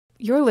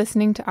You're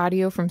listening to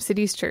audio from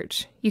Cities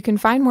Church. You can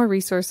find more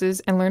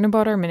resources and learn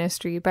about our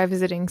ministry by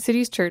visiting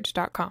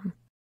citieschurch.com.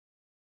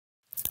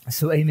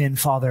 So amen,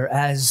 Father.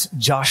 As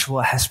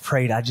Joshua has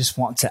prayed, I just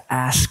want to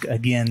ask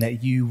again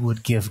that you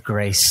would give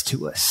grace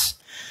to us.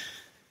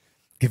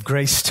 Give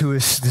grace to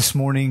us this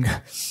morning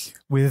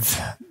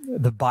with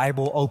the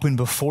Bible open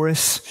before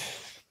us.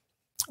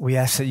 We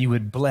ask that you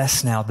would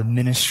bless now the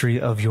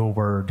ministry of your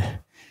word.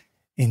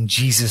 In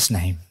Jesus'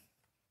 name,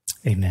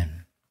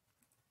 amen.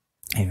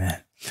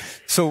 Amen.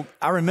 So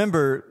I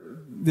remember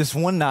this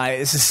one night,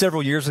 this is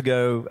several years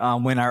ago,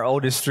 when our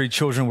oldest three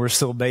children were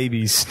still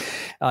babies.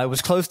 It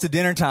was close to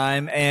dinner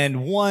time,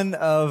 and one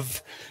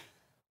of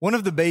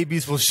the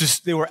babies was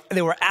just, they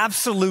were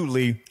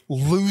absolutely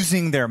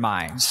losing their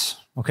minds.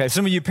 Okay,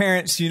 some of you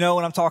parents, you know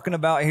what I'm talking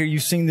about here.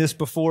 You've seen this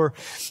before.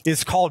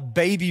 It's called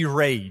baby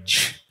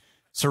rage.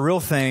 It's a real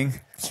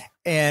thing.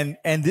 And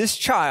this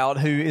child,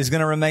 who is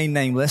going to remain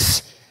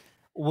nameless,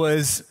 he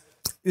was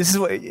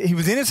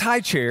in his high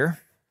chair,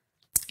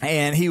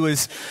 and he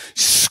was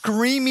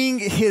screaming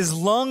his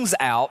lungs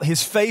out.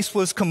 His face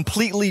was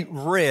completely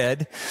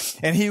red,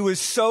 and he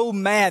was so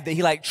mad that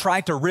he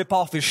tried to rip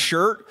off his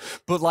shirt,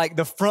 but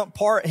the front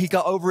part he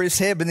got over his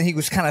head, but then he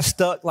was kind of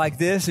stuck like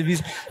this. Have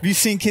you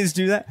seen kids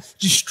do that?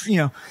 Just,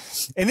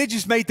 and it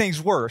just made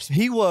things worse.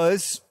 He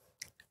was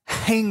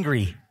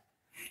hangry.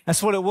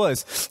 That's what it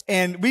was.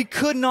 And we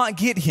could not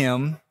get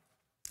him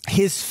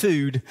his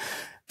food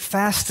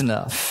fast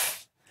enough.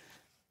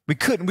 We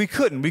couldn't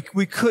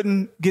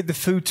get the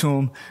food to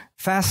him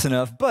fast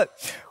enough.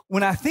 But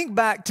when I think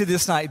back to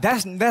this night,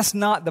 that's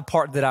not the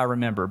part that I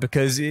remember,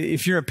 because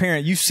if you're a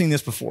parent, you've seen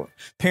this before.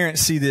 Parents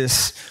see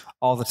this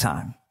all the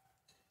time.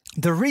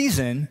 The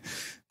reason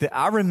that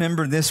I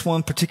remember this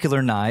one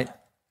particular night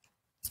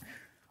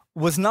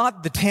was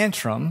not the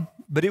tantrum,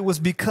 but it was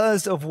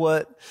because of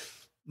what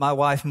my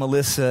wife,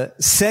 Melissa,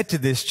 said to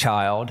this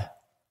child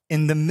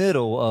in the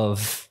middle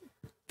of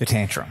the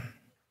tantrum.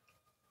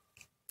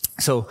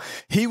 So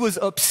he was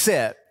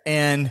upset,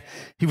 and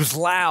he was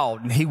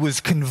loud, and he was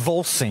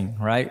convulsing,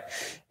 right,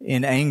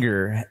 in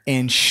anger.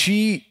 And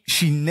she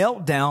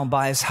knelt down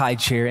by his high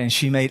chair, and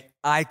she made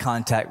eye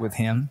contact with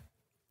him.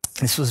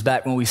 This was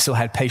back when we still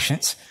had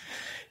patience.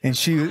 And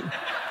she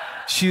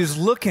was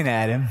looking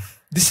at him.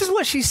 This is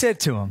what she said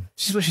to him.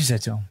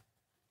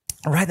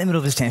 Right in the middle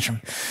of his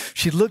tantrum.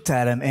 She looked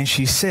at him, and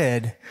she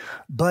said,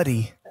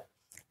 "Buddy,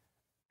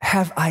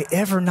 have I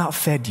ever not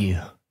fed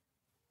you?"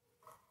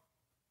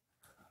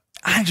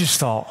 I just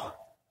thought,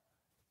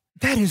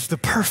 that is the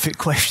perfect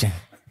question.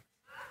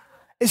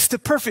 It's the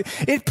perfect,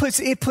 it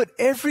put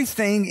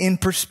everything in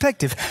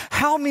perspective.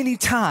 How many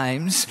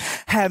times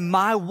have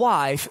my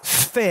wife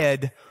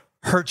fed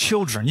her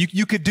children?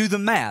 You could do the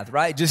math,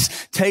 right? Just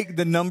take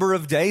the number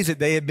of days that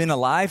they have been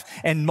alive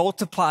and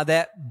multiply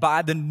that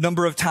by the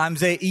number of times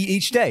they eat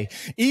each day.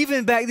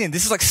 Even back then,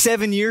 this is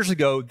 7 years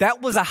ago,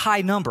 that was a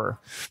high number.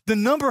 The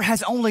number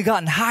has only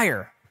gotten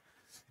higher.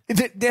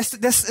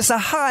 That's a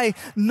high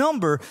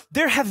number.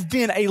 There have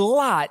been a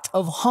lot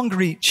of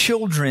hungry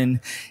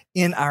children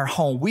in our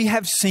home. We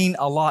have seen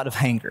a lot of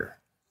hunger.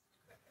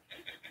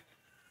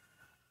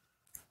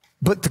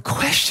 But the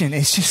question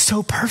is just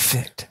so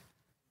perfect.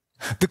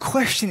 The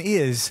question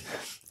is,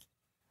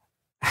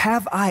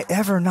 have I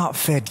ever not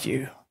fed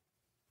you?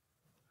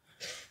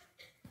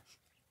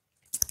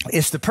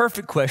 It's the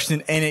perfect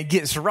question, and it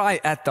gets right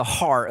at the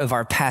heart of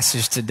our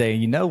passage today.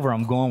 You know where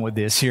I'm going with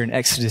this here in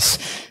Exodus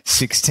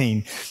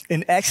 16.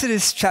 In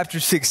Exodus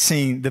chapter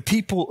 16, the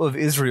people of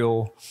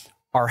Israel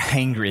are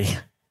hangry.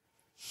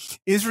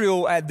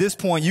 Israel, at this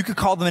point, you could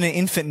call them an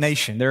infant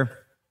nation. They're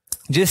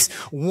just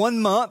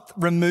 1 month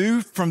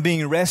removed from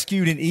being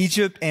rescued in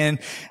Egypt. And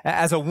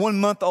as a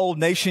 1-month-old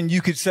nation,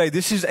 you could say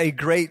this is a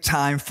great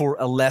time for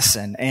a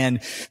lesson. And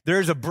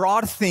there's a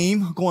broad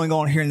theme going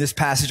on here in this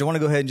passage. I want to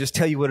go ahead and just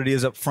tell you what it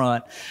is up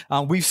front.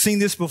 We've seen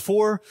this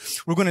before.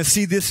 We're going to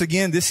see this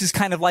again. This is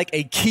kind of like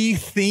a key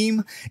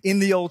theme in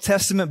the Old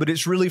Testament, but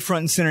it's really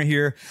front and center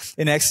here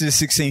in Exodus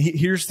 16.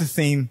 Here's the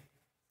theme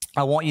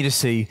I want you to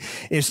see.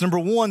 It's number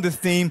 1, the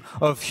theme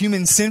of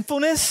human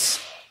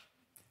sinfulness.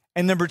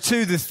 And number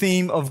 2, the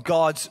theme of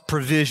God's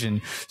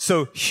provision.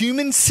 So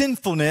human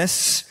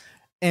sinfulness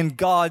and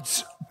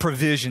God's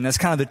provision. That's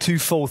kind of the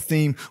twofold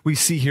theme we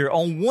see here.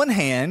 On one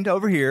hand,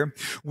 over here,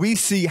 we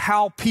see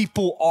how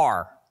people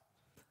are.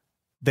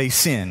 They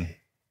sin.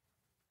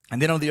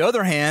 And then on the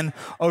other hand,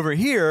 over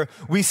here,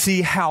 we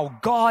see how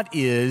God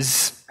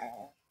is.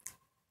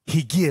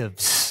 He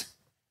gives.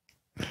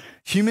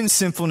 Human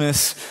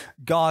sinfulness,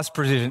 God's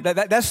provision.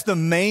 That's the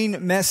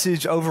main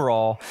message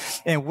overall.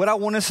 And what I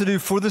want us to do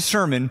for the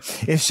sermon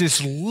is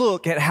just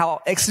look at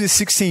how Exodus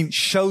 16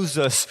 shows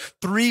us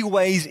 3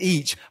 ways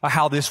each of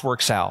how this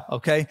works out,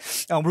 okay?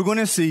 We're going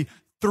to see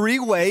 3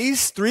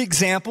 ways, 3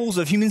 examples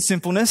of human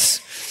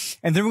sinfulness.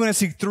 And then we're going to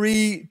see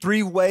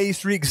three ways,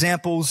 3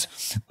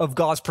 examples of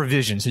God's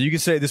provision. So you can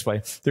say it this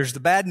way. There's the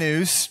bad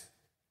news,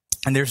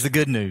 and there's the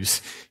good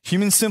news.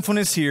 Human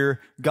sinfulness here,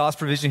 God's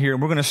provision here.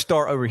 And we're going to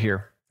start over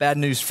here. bad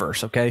news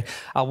first, okay?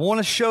 I want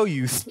to show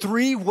you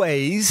 3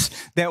 ways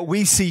that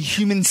we see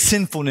human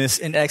sinfulness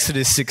in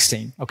Exodus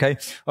 16, okay?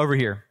 Over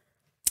here.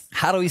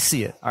 How do we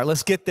see it? All right,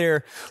 let's get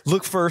there.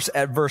 Look first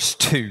at verse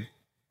 2.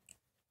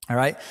 All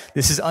right?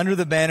 This is under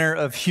the banner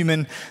of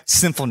human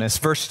sinfulness.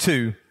 Verse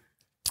 2.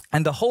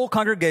 And the whole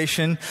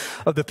congregation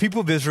of the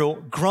people of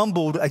Israel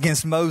grumbled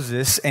against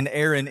Moses and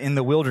Aaron in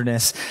the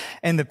wilderness.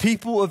 And the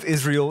people of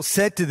Israel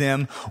said to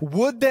them,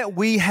 would that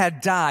we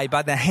had died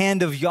by the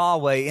hand of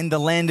Yahweh in the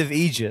land of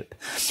Egypt,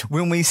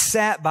 when we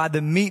sat by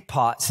the meat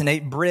pots and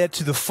ate bread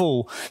to the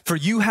full. For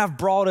you have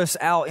brought us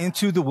out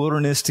into the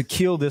wilderness to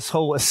kill this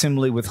whole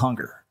assembly with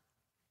hunger.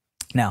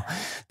 Now,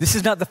 this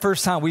is not the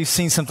first time we've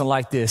seen something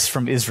like this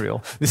from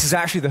Israel. This is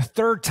actually the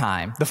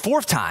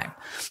fourth time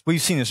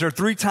we've seen this. There are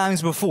 3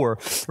 times before.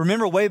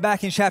 Remember way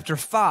back in chapter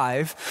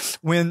 5,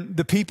 when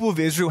the people of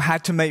Israel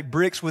had to make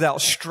bricks without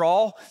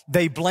straw,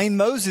 they blamed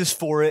Moses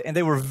for it, and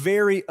they were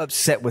very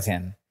upset with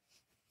him.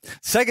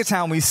 Second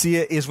time we see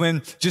it is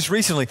when, just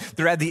recently,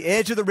 they're at the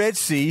edge of the Red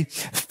Sea.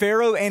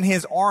 Pharaoh and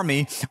his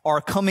army are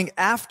coming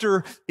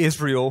after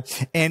Israel,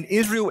 and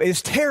Israel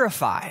is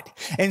terrified.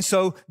 And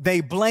so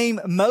they blame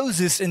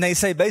Moses, and they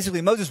say,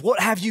 basically, Moses, what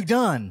have you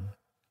done?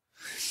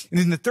 And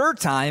then the third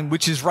time,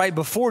 which is right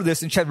before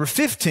this in chapter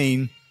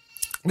 15,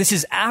 this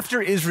is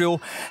after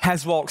Israel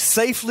has walked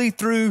safely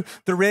through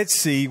the Red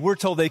Sea. We're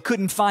told they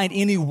couldn't find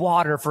any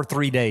water for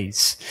 3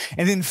 days.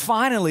 And then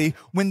finally,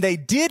 when they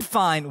did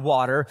find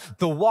water,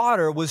 the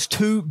water was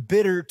too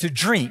bitter to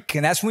drink.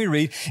 And that's when we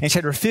read in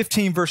chapter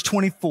 15, verse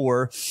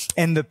 24,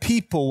 and the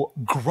people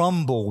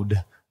grumbled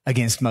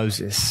against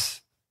Moses.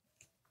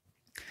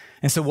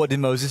 And so what did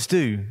Moses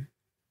do?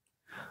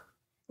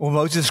 Well,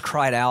 Moses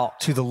cried out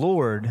to the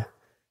Lord.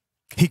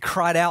 He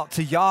cried out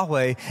to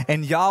Yahweh,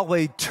 and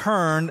Yahweh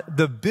turned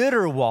the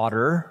bitter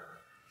water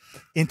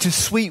into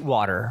sweet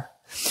water.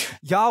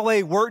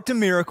 Yahweh worked a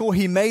miracle.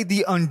 He made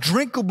the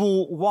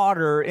undrinkable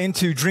water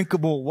into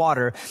drinkable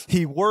water.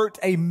 He worked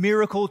a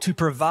miracle to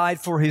provide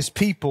for his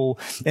people.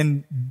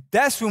 And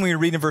that's when we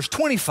read in verse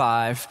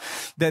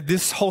 25 that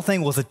this whole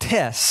thing was a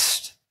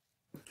test.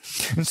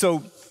 And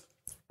so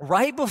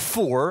right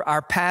before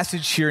our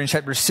passage here in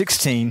chapter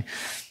 16,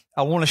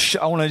 I want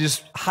to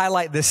just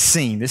highlight this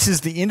scene. This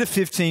is the end of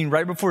 15,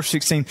 right before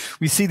 16.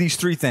 We see these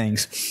 3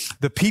 things.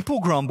 The people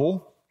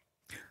grumble,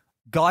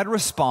 God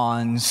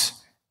responds,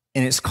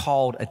 and it's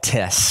called a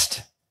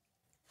test.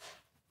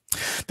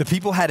 The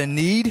people had a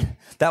need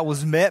that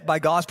was met by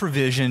God's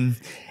provision,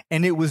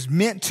 and it was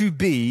meant to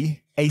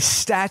be a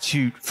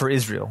statute for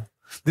Israel.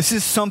 This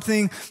is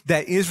something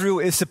that Israel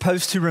is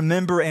supposed to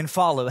remember and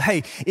follow.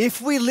 Hey,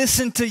 if we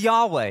listen to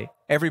Yahweh,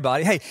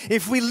 everybody, hey,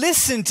 if we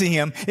listen to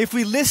him, if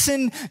we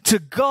listen to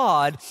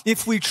God,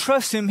 if we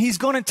trust him, he's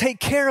going to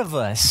take care of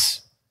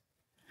us.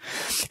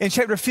 And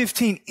chapter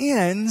 15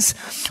 ends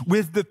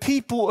with the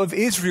people of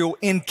Israel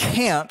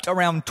encamped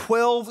around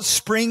 12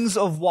 springs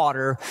of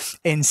water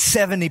and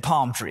 70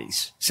 palm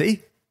trees.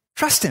 See?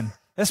 Trust him.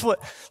 That's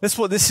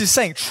what this is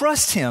saying.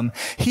 Trust him.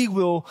 He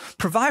will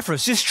provide for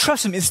us. Just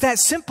trust him. It's that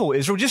simple,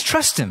 Israel. Just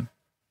trust him.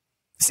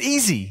 It's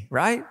easy,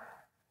 right?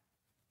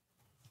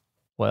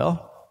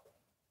 Well,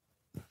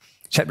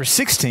 chapter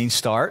 16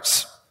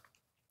 starts,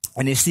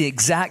 and it's the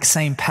exact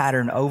same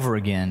pattern over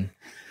again.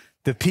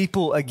 The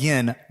people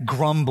again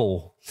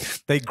grumble.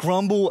 They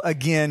grumble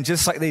again,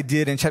 just like they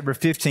did in chapter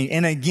 15.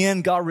 And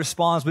again, God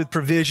responds with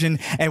provision,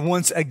 and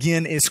once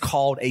again is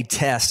called a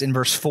test in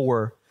verse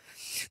 4.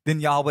 Then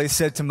Yahweh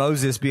said to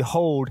Moses,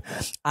 behold,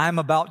 I am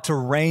about to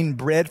rain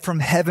bread from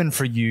heaven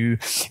for you,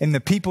 and the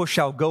people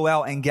shall go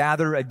out and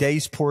gather a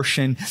day's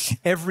portion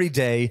every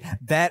day,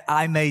 that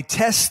I may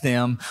test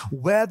them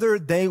whether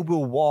they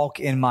will walk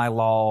in my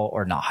law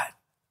or not.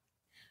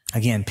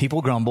 Again,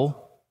 people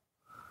grumble.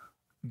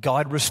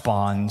 God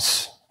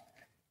responds.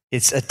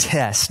 It's a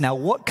test. Now,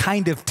 what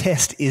kind of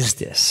test is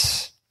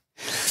this?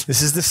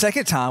 This is the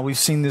second time we've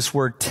seen this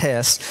word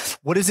test.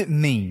 What does it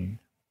mean?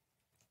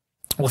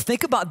 Well,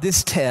 think about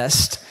this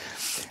test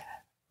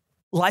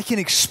like an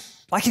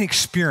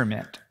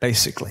experiment,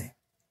 basically.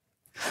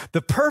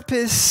 The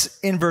purpose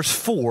in verse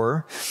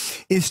 4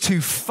 is to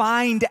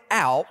find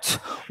out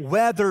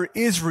whether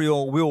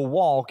Israel will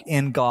walk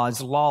in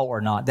God's law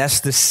or not. That's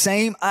the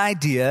same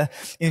idea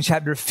in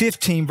chapter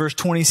 15, verse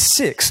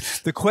 26.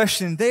 The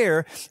question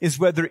there is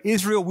whether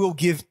Israel will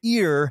give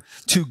ear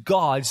to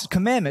God's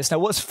commandments. Now,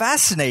 what's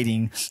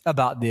fascinating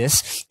about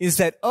this is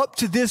that up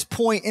to this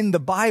point in the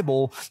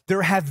Bible,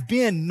 there have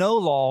been no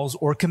laws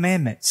or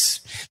commandments.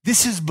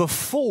 This is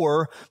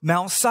before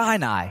Mount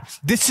Sinai.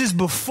 This is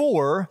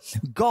before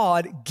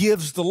God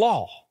gives the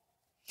law.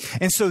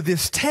 And so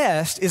this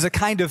test is a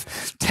kind of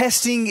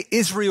testing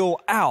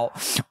Israel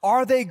out.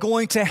 Are they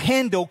going to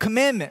handle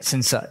commandments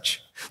and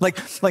such? Like,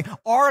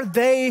 are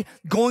they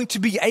going to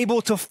be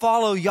able to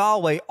follow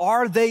Yahweh?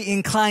 Are they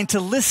inclined to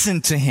listen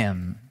to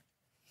him?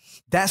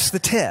 That's the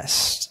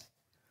test.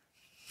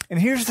 And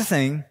here's the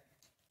thing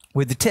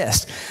with the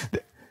test.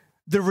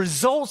 The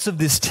results of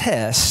this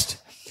test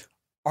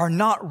are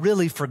not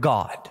really for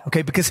God,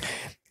 okay? Because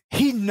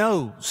He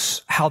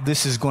knows how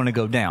this is going to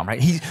go down,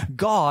 right?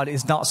 God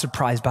is not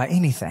surprised by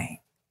anything.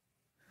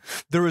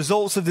 The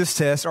results of this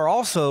test are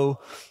also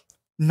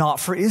not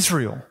for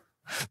Israel.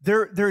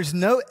 There is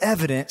no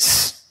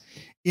evidence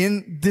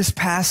in this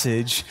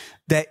passage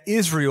that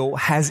Israel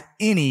has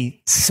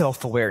any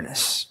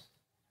self-awareness.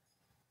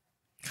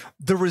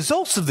 The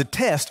results of the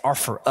test are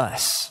for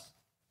us.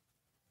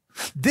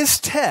 This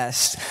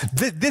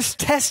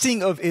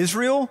testing of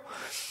Israel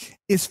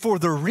is for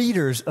the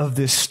readers of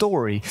this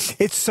story.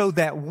 It's so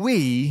that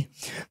we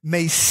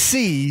may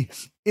see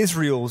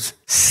Israel's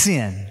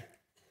sin.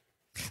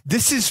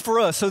 This is for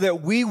us so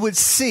that we would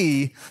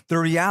see the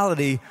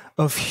reality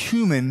of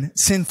human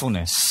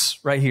sinfulness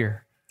right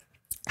here.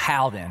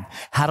 How then?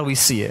 How do we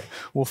see it?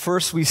 Well,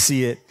 first we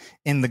see it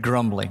in the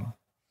grumbling.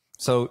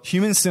 So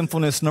human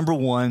sinfulness, number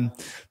one,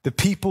 the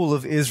people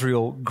of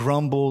Israel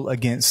grumble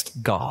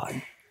against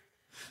God.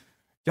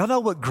 Y'all know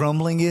what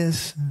grumbling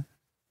is?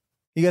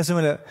 You guys know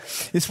what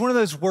it's one of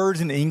those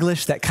words in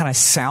English that kind of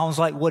sounds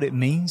like what it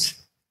means.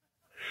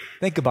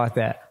 Think about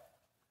that.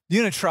 You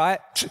going to try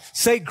it?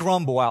 Say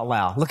grumble out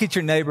loud. Look at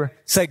your neighbor.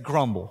 Say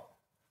grumble.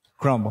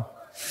 Grumble.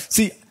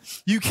 See,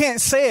 you can't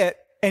say it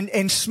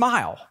and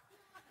smile.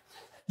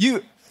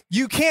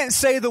 You can't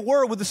say the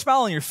word with a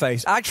smile on your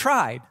face. I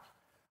tried.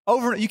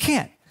 You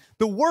can't.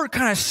 The word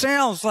kind of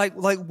sounds like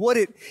what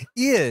it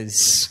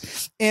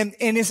is. And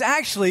it's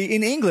actually,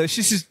 in English,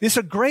 it's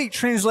a great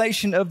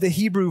translation of the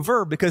Hebrew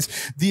verb, because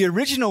the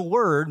original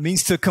word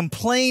means to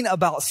complain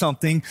about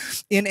something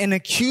in an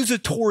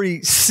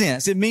accusatory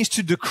sense. It means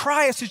to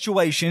decry a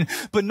situation,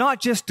 but not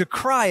just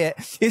decry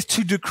it. It's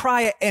to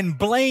decry it and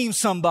blame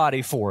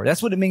somebody for it.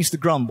 That's what it means to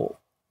grumble.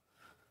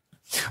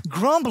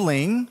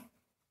 Grumbling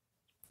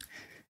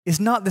is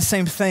not the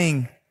same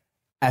thing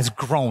as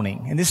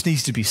groaning. And this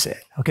needs to be said,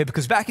 okay?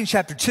 Because back in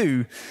chapter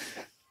 2,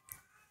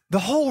 the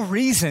whole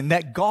reason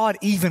that God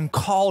even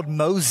called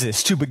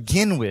Moses to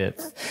begin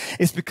with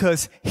is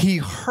because he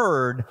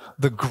heard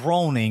the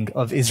groaning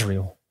of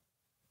Israel.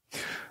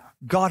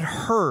 God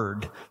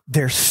heard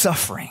their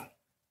suffering.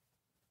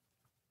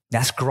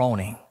 That's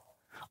groaning.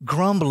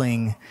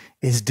 Grumbling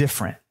is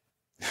different.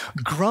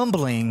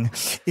 Grumbling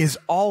is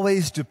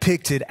always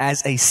depicted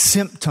as a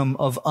symptom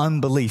of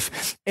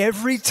unbelief.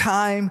 Every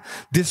time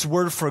this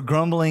word for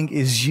grumbling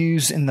is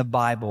used in the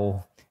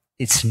Bible,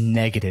 it's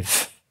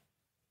negative.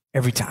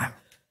 Every time.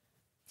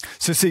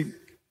 So see,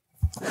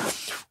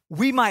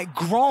 we might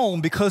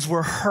groan because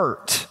we're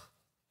hurt,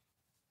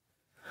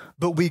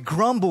 but we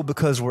grumble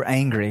because we're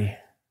angry.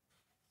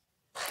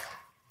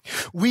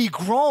 We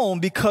groan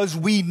because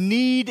we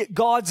need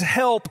God's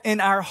help in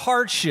our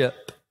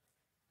hardship.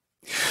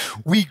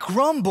 We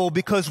grumble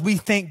because we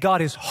think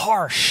God is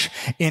harsh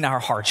in our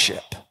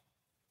hardship.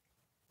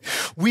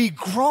 We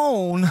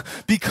groan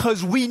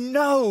because we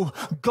know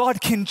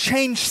God can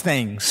change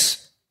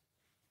things.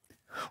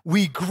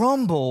 We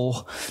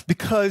grumble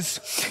because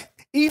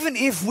even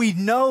if we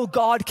know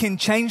God can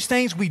change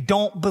things, we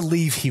don't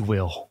believe He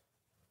will.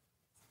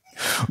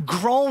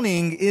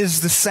 Groaning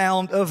is the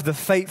sound of the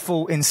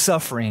faithful in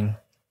suffering.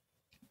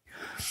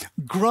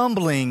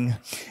 Grumbling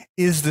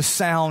is the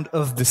sound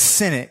of the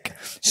cynic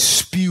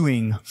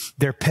spewing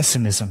their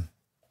pessimism.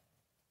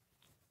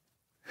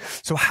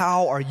 So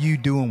how are you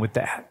doing with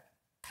that?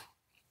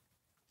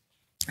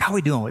 How are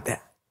we doing with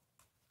that?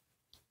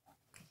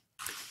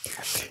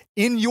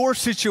 In your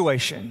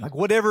situation, like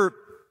whatever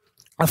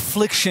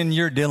affliction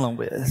you're dealing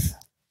with,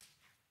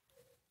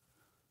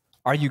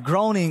 are you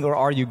groaning or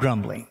are you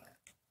grumbling?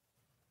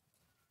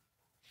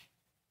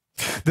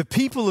 The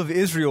people of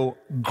Israel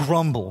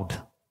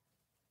grumbled.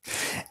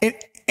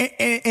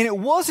 And it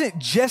wasn't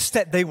just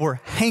that they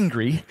were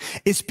hangry.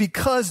 It's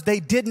because they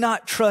did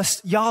not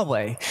trust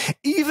Yahweh.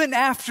 Even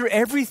after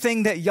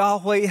everything that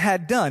Yahweh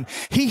had done,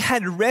 He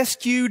had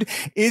rescued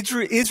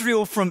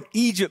Israel from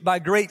Egypt by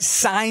great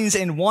signs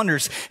and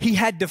wonders. He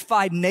had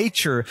defied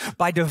nature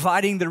by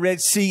dividing the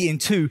Red Sea in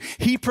two.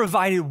 He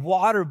provided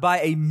water by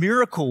a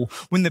miracle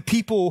when the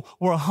people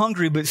were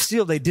hungry, but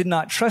still they did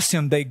not trust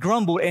Him. They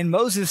grumbled. And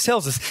Moses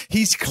tells us,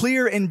 he's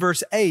clear in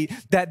verse 8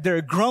 that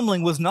their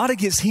grumbling was not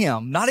against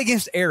him, not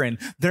against Aaron.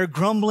 Their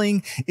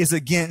grumbling is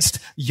against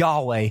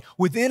Yahweh.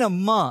 Within a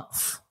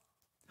month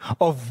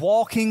of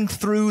walking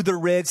through the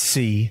Red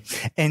Sea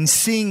and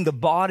seeing the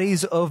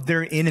bodies of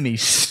their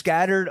enemies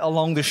scattered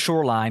along the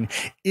shoreline,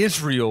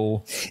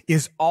 Israel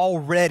is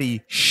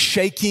already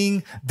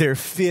shaking their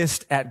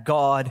fist at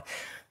God,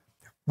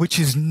 which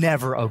is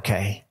never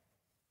okay.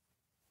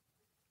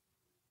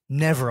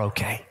 Never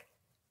okay.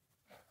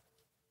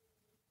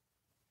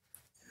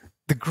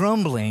 The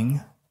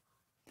grumbling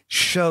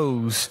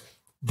shows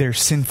their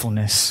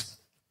sinfulness.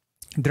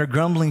 Their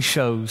grumbling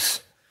shows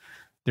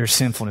their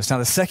sinfulness. Now,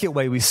 the second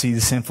way we see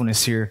the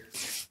sinfulness here,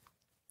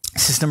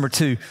 this is number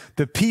 2.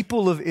 The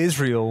people of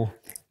Israel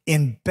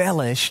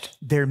embellished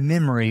their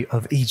memory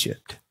of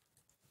Egypt.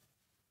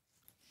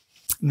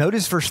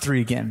 Notice verse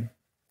 3 again.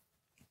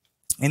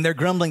 In their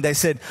grumbling, they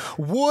said,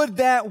 "Would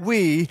that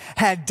we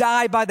had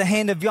died by the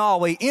hand of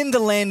Yahweh in the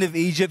land of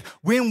Egypt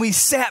when we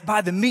sat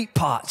by the meat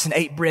pots and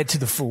ate bread to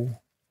the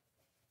full."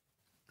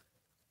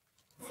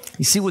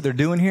 You see what they're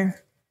doing here?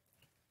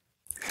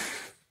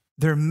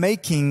 They're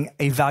making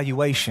a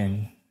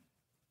valuation.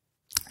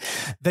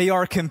 They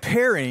are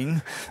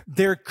comparing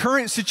their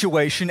current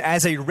situation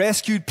as a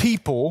rescued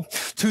people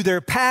to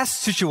their past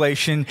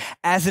situation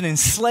as an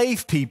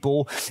enslaved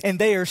people, and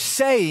they are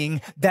saying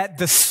that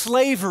the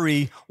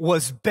slavery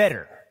was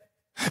better.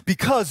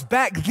 Because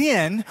back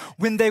then,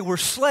 when they were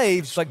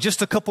slaves, like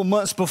just a couple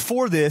months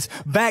before this,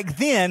 back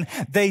then,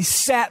 they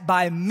sat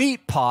by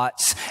meat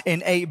pots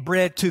and ate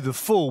bread to the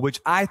full, which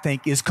I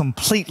think is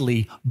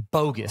completely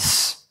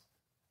bogus.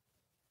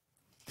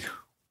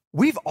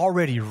 We've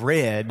already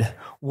read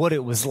what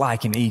it was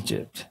like in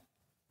Egypt.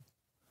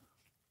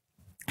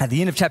 At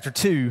the end of chapter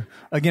 2,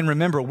 again,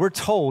 remember, we're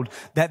told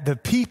that the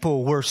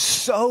people were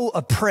so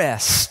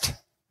oppressed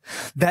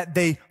that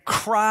they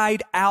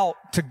cried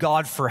out to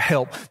God for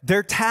help.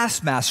 Their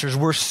taskmasters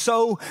were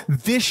so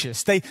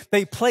vicious. They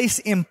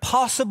placed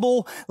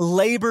impossible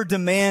labor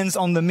demands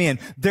on the men.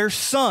 Their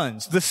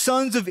sons, the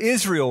sons of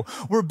Israel,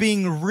 were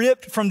being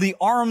ripped from the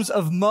arms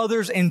of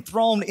mothers and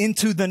thrown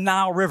into the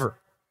Nile River.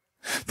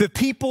 The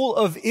people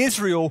of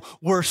Israel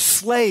were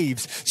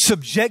slaves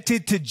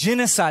subjected to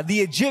genocide.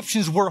 The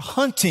Egyptians were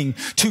hunting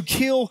to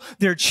kill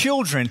their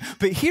children.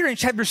 But here in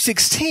chapter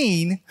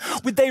 16,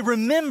 when they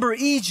remember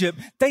Egypt,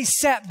 they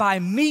sat by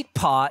meat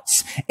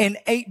pots and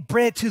ate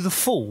bread to the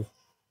full.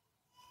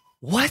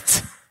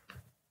 What?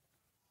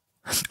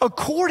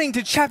 According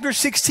to chapter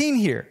 16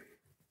 here,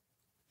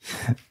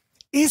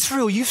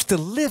 Israel used to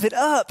live it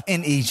up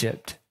in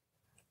Egypt.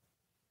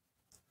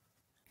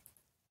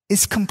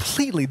 This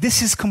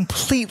is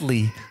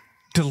completely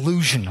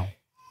delusional.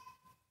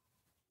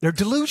 They're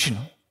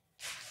delusional.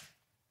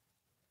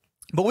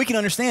 But we can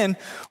understand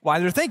why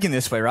they're thinking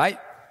this way, right?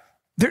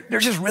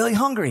 They're just really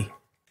hungry.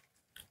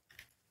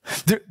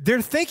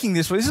 They're thinking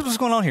this way. This is what's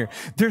going on here.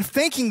 They're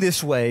thinking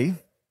this way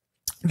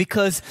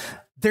because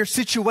their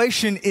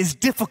situation is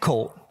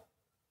difficult.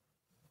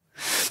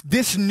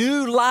 This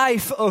new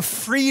life of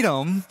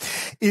freedom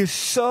is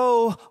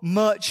so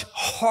much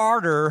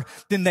harder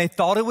than they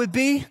thought it would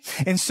be,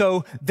 and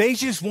so they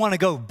just want to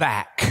go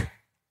back.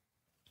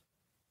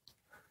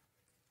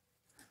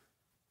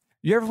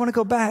 You ever want to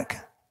go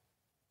back?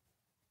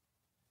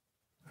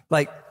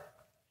 Like,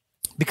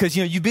 because,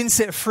 you've been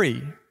set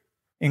free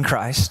in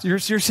Christ. You're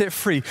set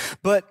free,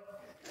 but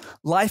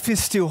life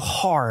is still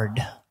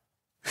hard.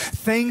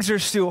 Things are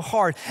still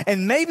hard,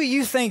 and maybe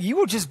you think you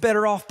were just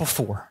better off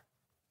before.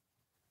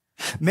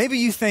 Maybe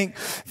you think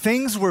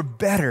things were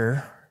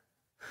better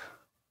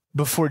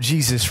before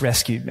Jesus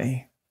rescued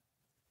me.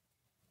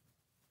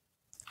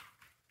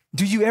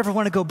 Do you ever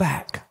want to go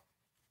back?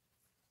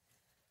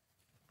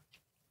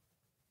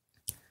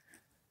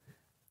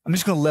 I'm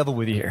just going to level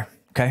with you here,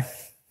 okay?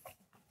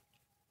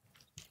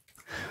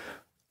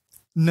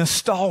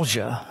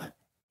 Nostalgia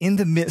in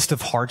the midst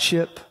of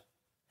hardship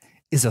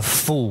is a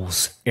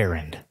fool's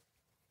errand.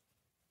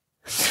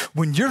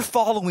 When you're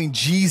following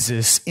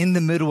Jesus in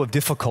the middle of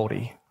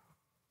difficulty,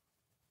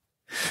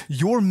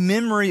 your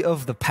memory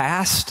of the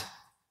past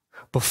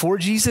before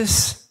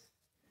Jesus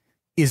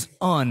is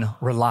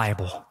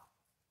unreliable.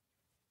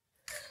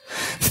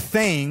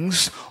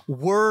 Things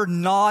were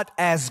not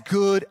as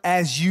good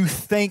as you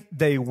think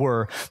they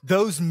were.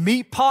 Those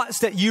meat pots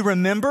that you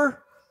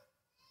remember,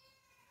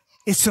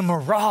 it's a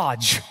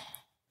mirage.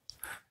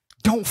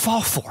 Don't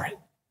fall for it.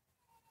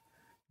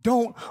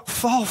 Don't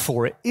fall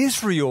for it.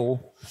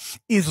 Israel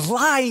is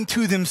lying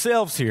to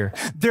themselves here.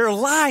 They're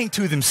lying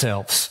to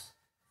themselves.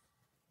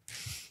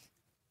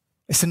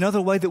 It's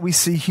another way that we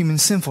see human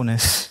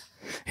sinfulness.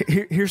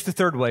 Here's the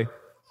third way.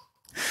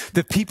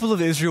 The people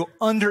of Israel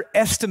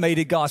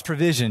underestimated God's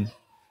provision.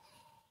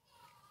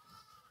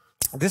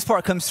 This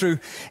part comes through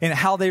in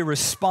how they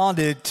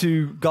responded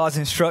to God's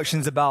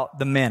instructions about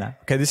the manna.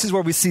 Okay, this is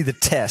where we see the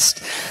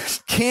test.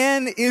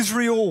 Can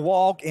Israel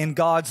walk in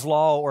God's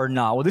law or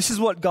not? Well, this is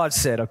what God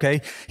said,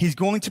 okay? He's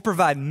going to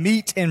provide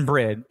meat and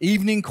bread,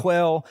 evening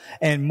quail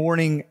and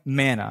morning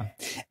manna.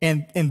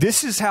 And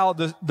this is how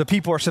the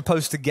people are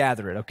supposed to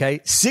gather it,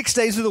 okay? 6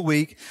 days of the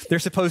week, they're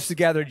supposed to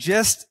gather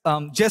just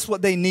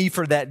what they need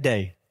for that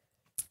day.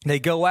 They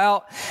go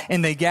out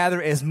and they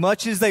gather as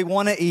much as they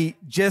want to eat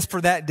just for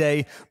that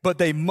day, but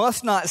they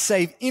must not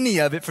save any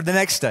of it for the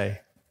next day.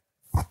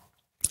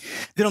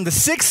 Then on the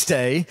 6th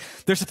day,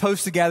 they're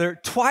supposed to gather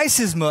twice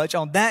as much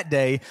on that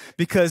day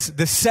because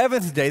the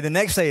 7th day, the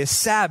next day is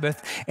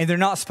Sabbath, and they're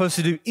not supposed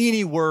to do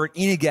any work,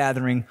 any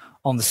gathering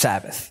on the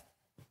Sabbath.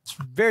 It's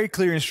very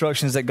clear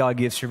instructions that God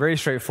gives here, very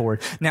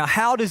straightforward. Now,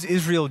 how does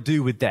Israel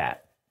do with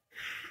that?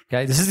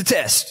 Okay, this is the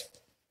test.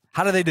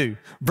 How do they do?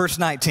 Verse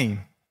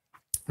 19.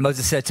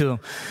 Moses said to him,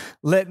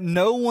 "Let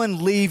no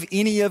one leave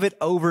any of it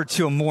over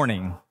till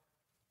morning."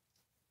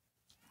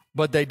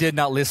 But they did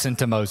not listen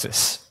to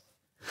Moses.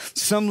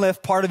 Some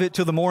left part of it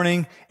till the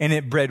morning, and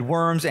it bred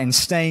worms and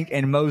stank,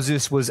 and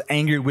Moses was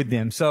angry with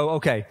them. So,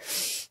 okay,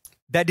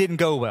 that didn't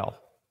go well.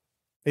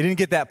 They didn't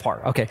get that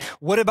part. Okay.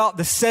 What about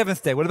the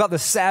seventh day? What about the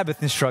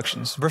Sabbath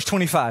instructions? Verse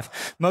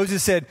 25.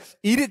 Moses said,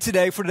 eat it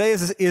today, for today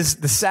is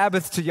the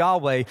Sabbath to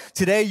Yahweh.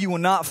 Today you will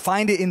not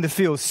find it in the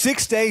field.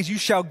 6 days you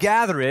shall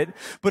gather it,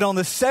 but on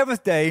the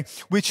seventh day,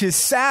 which is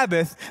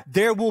Sabbath,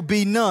 there will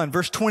be none.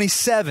 Verse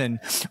 27.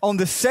 On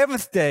the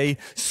seventh day,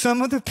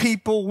 some of the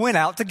people went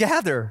out to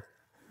gather,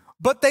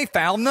 but they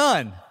found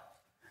none.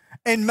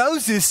 And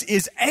Moses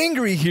is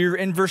angry here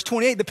in verse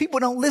 28. The people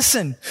don't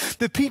listen.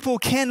 The people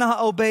cannot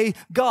obey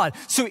God.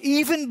 So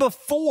even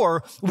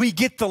before we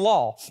get the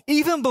law,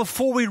 even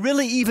before we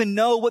really even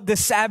know what the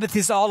Sabbath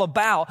is all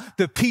about,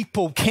 the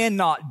people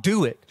cannot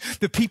do it.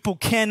 The people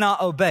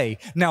cannot obey.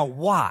 Now,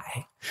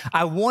 why?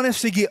 I want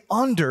us to get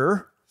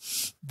under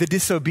the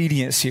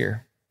disobedience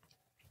here.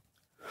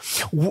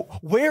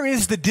 Where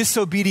is the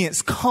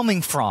disobedience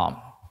coming from?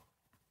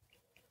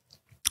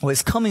 Well,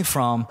 it's coming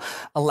from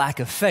a lack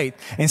of faith,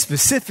 and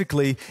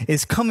specifically,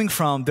 it's coming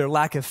from their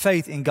lack of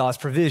faith in God's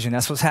provision.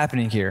 That's what's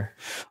happening here.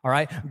 All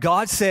right.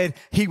 God said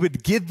he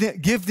would give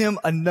them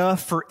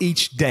enough for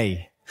each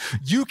day.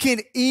 You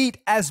can eat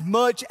as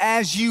much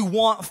as you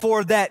want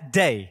for that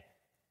day.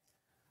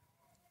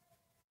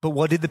 But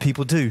what did the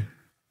people do?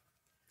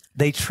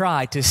 They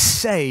tried to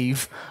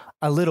save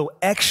a little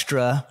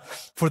extra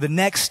for the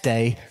next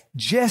day,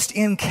 just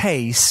in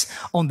case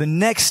on the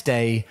next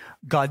day,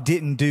 God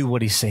didn't do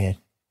what he said.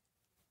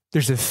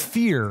 There's a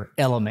fear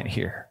element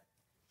here.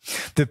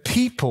 The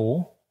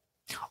people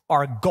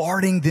are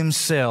guarding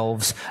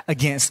themselves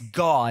against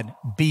God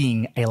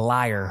being a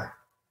liar.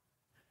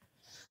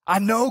 I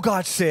know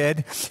God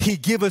said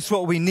he'd give us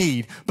what we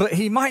need, but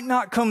he might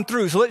not come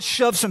through, so let's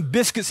shove some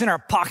biscuits in our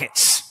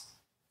pockets.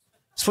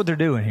 That's what they're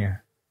doing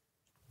here.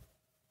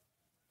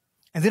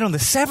 And then on the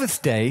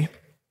seventh day,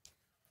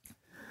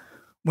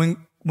 when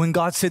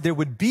God said there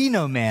would be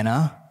no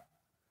manna,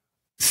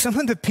 some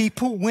of the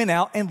people went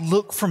out and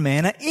looked for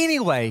manna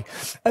anyway.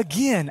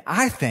 Again,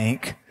 I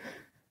think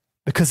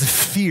because of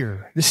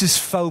fear. This is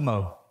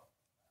FOMO.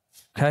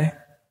 Okay?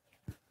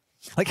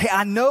 Like, hey,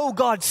 I know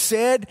God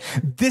said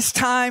this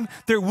time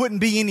there wouldn't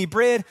be any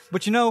bread,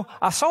 but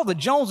I saw the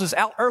Joneses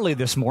out early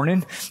this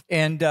morning,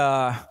 and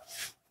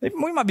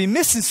we might be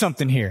missing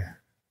something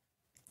here.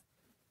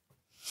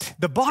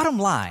 The bottom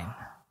line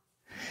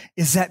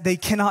is that they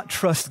cannot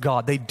trust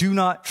God. They do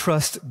not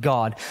trust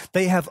God.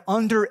 They have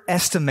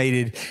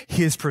underestimated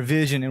his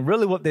provision. And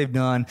really what they've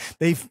done,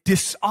 they've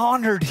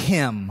dishonored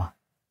him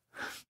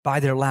by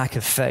their lack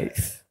of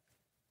faith.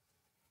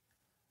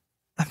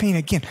 I mean,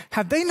 again,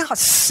 have they not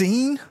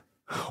seen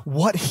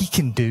what he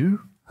can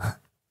do?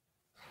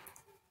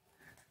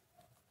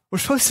 We're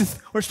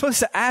supposed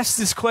to ask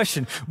this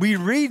question. We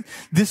read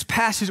this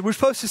passage. We're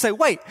supposed to say,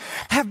 wait,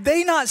 have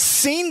they not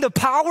seen the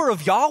power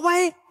of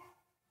Yahweh?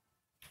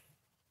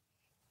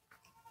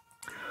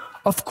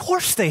 Of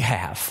course they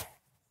have.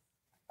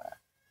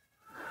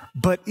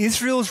 But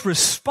Israel's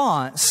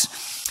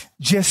response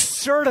just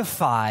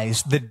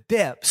certifies the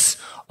depths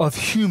of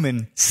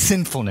human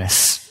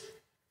sinfulness.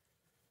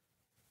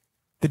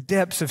 The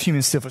depths of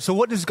human sinfulness. So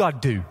what does God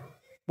do?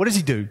 What does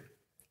he do?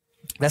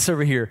 That's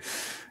over here.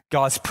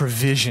 God's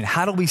provision.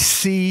 How do we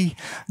see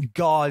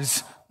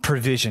God's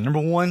provision? Number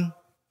one,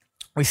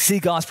 we see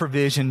God's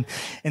provision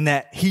in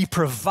that he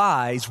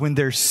provides when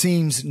there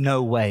seems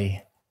no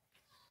way.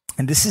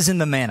 And this is in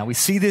the manna. We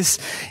see this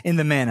in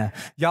the manna.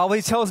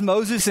 Yahweh tells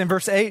Moses in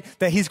verse 8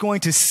 that he's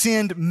going to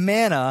send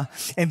manna,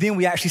 and then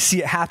we actually see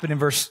it happen in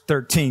verse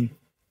 13.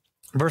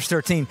 Verse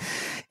 13,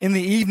 in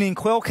the evening,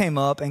 quail came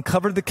up and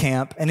covered the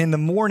camp, and in the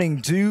morning,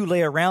 dew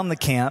lay around the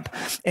camp.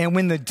 And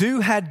when the dew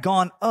had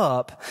gone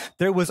up,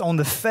 there was on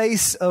the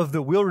face of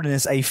the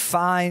wilderness a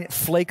fine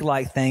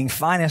flake-like thing,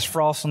 fine as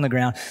frost on the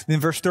ground.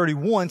 Then verse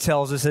 31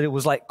 tells us that it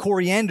was like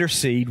coriander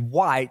seed,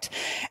 white,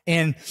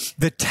 and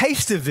the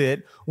taste of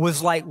it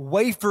was like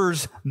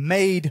wafers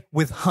made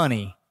with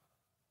honey.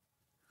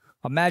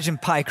 Imagine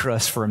pie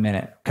crust for a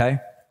minute, okay?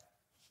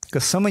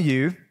 Because some of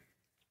you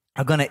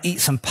are going to eat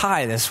some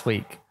pie this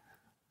week.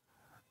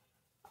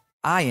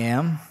 I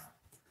am.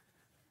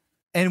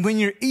 And when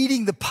you're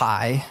eating the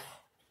pie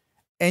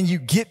and you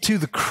get to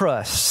the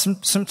crust,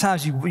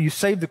 sometimes you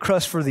save the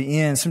crust for the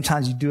end.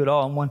 Sometimes you do it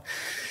all in one.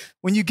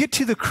 When you get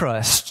to the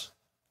crust,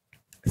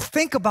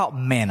 think about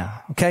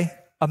manna, okay?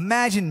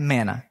 Imagine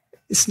manna.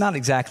 It's not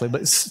exactly,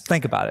 but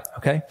think about it,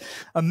 okay?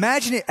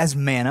 Imagine it as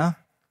manna,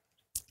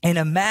 and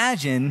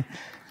imagine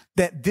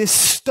that this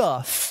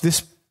stuff,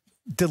 this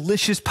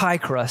delicious pie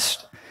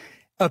crust,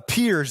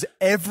 appears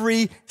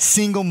every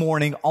single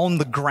morning on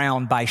the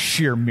ground by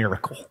sheer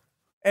miracle.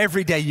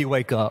 Every day you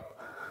wake up,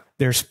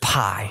 there's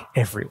pie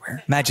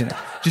everywhere. Imagine it.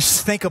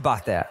 Just think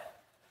about that.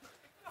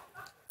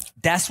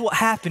 That's what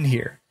happened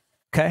here,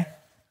 okay?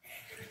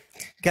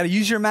 Got to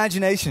use your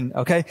imagination,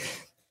 okay?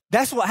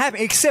 That's what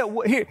happened, except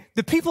here,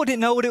 the people didn't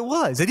know what it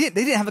was. They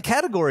didn't have a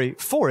category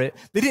for it.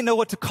 They didn't know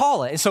what to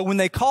call it. And so when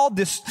they called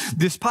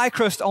this pie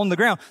crust on the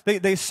ground,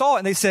 they saw it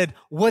and they said,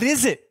 what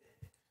is it?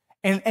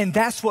 And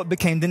that's what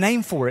became the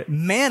name for it.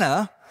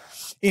 Manna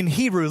in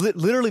Hebrew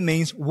literally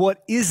means,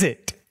 what is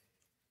it?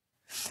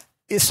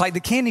 It's like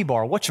the candy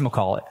bar,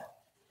 whatchamacallit.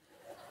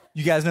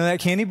 You guys know that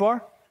candy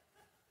bar?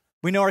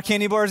 We know our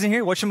candy bars in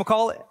here.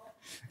 Whatchamacallit?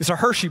 It's a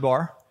Hershey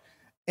bar.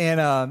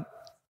 And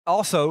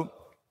also,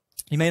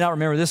 you may not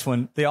remember this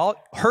one.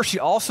 Hershey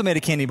also made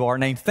a candy bar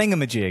named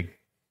Thingamajig.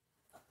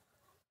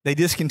 They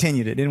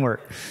discontinued it. Didn't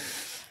work.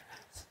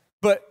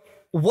 But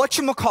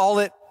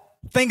whatchamacallit,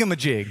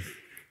 Thingamajig.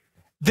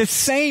 The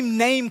same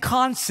name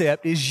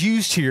concept is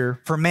used here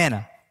for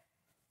manna.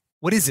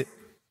 What is it?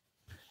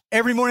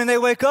 Every morning they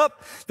wake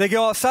up, they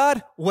go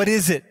outside. What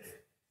is it?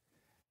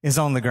 It's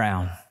on the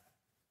ground.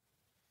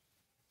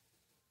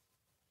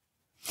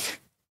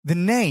 The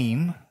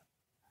name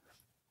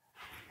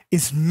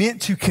is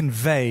meant to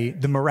convey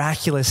the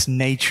miraculous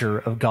nature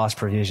of God's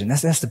provision.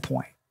 That's the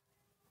point.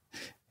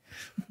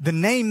 The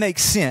name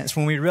makes sense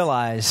when we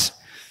realize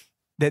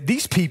that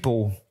these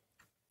people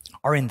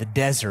are in the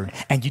desert,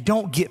 and you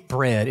don't get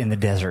bread in the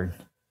desert.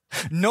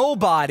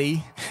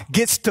 Nobody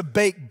gets to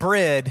bake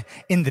bread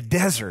in the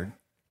desert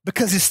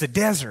because it's the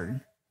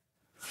desert.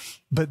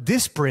 But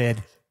this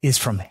bread is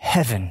from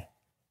heaven.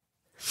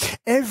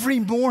 Every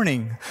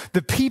morning,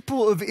 the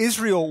people of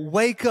Israel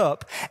wake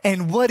up,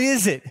 and what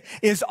is it?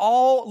 It's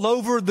all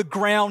over the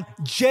ground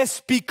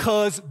just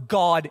because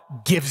God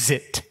gives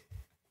it.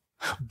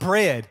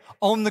 Bread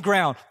on the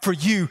ground for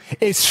you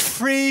is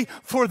free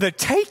for the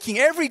taking.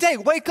 Every day,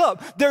 wake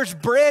up. There's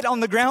bread on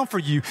the ground for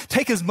you.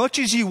 Take as much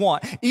as you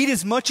want. Eat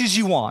as much as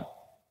you want.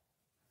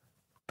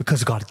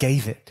 Because God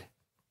gave it.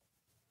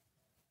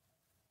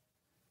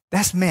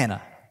 That's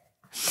manna.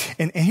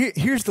 And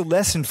here's the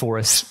lesson for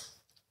us.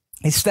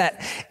 It's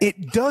that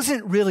it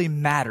doesn't really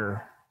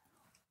matter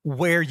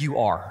where you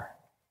are.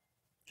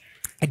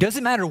 It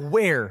doesn't matter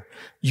where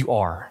you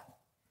are.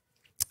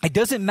 It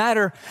doesn't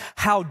matter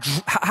how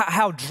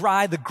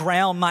dry the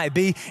ground might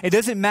be. It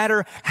doesn't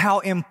matter how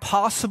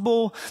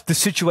impossible the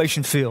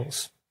situation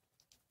feels.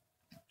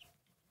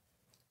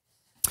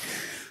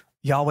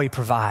 Yahweh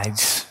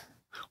provides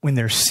when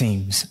there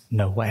seems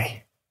no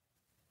way.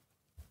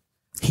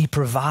 He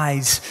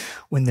provides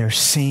when there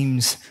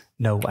seems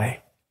no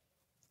way.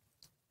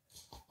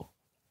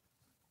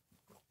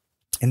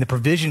 And the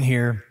provision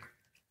here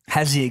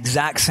has the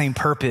exact same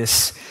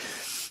purpose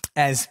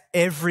as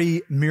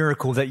every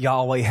miracle that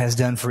Yahweh has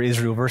done for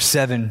Israel. Verse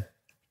 7,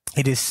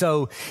 it is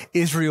so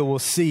Israel will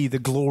see the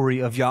glory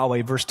of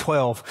Yahweh. Verse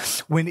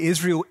 12, when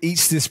Israel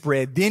eats this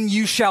bread, then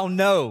you shall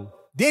know.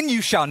 Then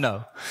you shall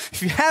know.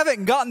 If you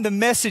haven't gotten the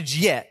message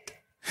yet,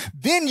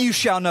 then you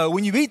shall know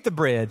when you eat the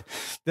bread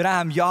that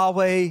I am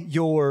Yahweh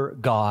your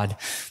God,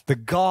 the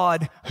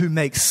God who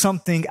makes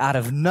something out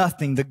of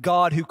nothing, the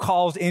God who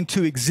calls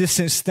into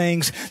existence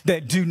things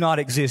that do not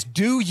exist.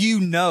 Do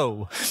you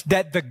know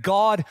that the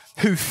God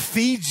who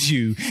feeds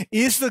you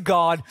is the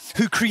God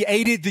who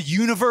created the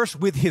universe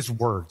with his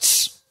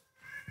words?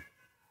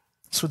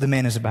 That's what the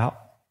man is about.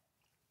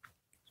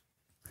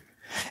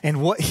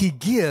 And what he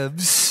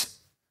gives,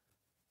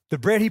 the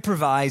bread he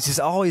provides,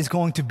 is always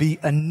going to be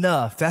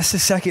enough. That's the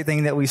second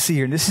thing that we see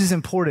here. And this is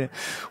important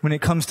when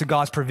it comes to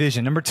God's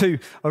provision. Number two,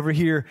 over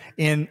here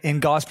in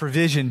God's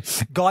provision,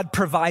 God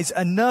provides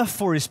enough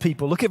for his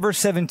people. Look at verse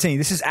 17.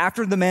 This is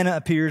after the manna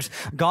appears.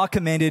 God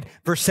commanded,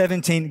 verse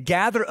 17,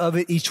 gather of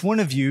it each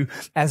one of you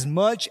as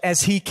much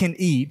as he can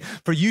eat.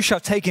 For you shall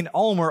take an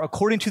omer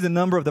according to the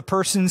number of the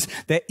persons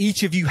that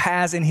each of you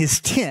has in his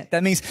tent.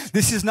 That means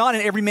this is not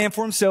an every man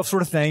for himself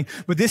sort of thing,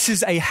 but this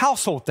is a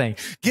household thing.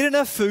 Get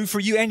enough food for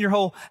you and your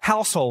whole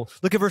household.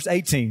 Look at verse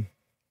 18.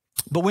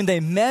 But when they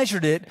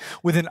measured it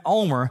with an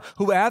omer,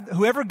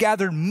 whoever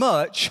gathered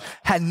much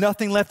had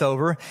nothing left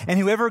over, and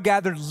whoever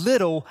gathered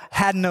little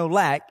had no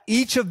lack.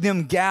 Each of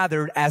them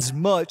gathered as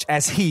much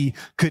as he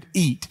could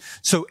eat.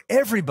 So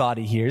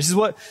everybody here, this is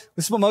what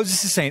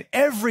Moses is saying.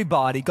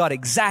 Everybody got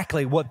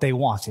exactly what they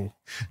wanted.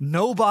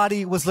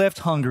 Nobody was left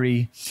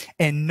hungry,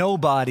 and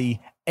nobody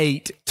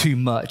ate too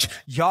much.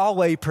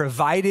 Yahweh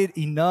provided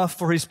enough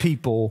for his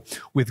people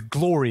with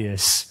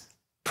glorious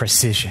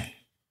precision.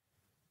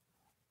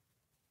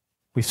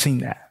 We've seen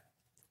that.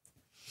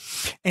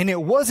 And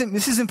it wasn't,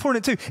 this is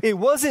important too, it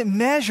wasn't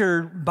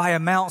measured by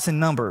amounts and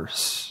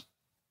numbers.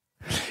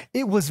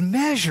 It was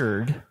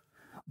measured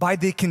by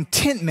the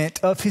contentment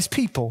of his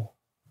people.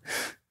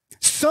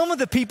 Some of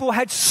the people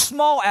had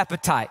small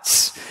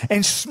appetites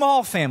and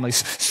small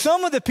families.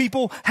 Some of the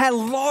people had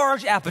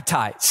large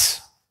appetites.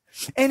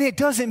 And it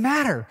doesn't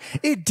matter.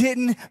 It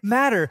didn't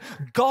matter.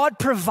 God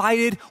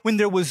provided when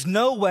there was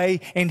no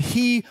way, and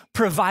he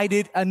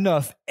provided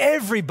enough.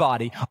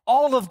 Everybody,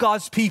 all of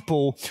God's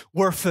people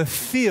were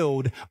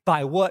fulfilled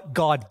by what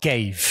God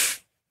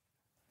gave.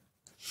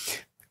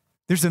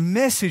 There's a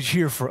message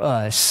here for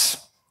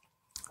us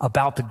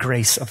about the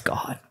grace of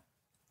God.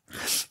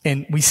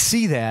 And we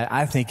see that,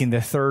 I think, in the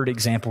third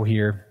example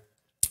here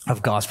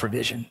of God's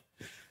provision.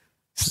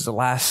 This is the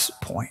last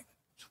point.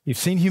 We've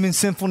seen human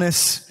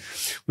sinfulness.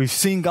 We've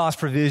seen God's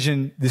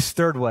provision. This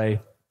third way,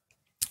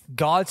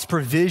 God's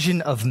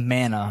provision of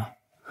manna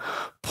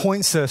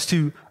points us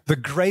to the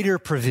greater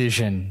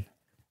provision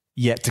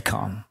yet to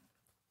come.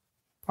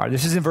 All right,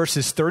 this is in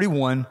verses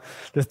 31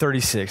 to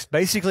 36.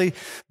 Basically,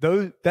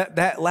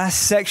 that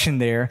last section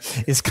there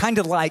is kind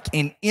of like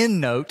an end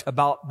note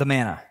about the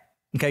manna.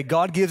 Okay,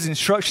 God gives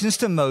instructions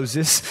to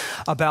Moses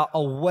about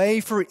a way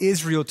for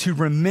Israel to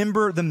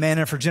remember the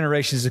manna for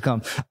generations to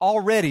come.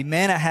 Already,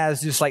 manna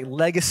has this like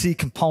legacy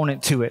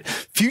component to it.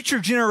 Future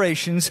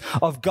generations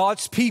of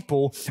God's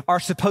people are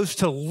supposed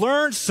to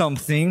learn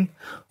something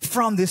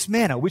from this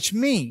manna, which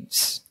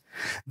means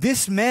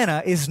this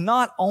manna is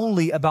not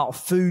only about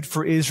food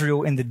for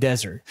Israel in the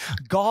desert.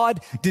 God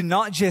did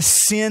not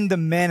just send the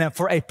manna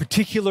for a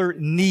particular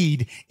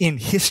need in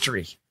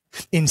history.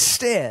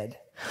 Instead,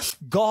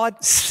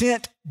 God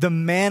sent the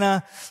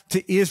manna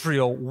to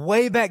Israel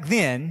way back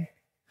then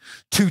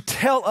to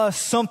tell us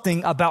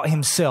something about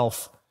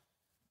himself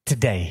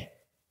today.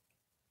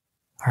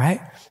 All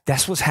right?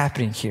 That's what's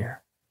happening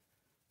here.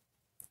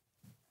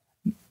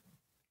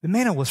 The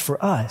manna was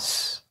for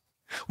us.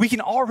 We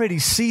can already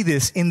see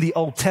this in the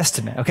Old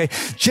Testament, okay?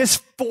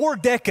 Just 4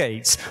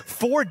 decades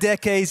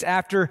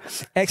after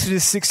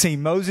Exodus 16,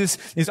 Moses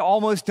is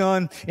almost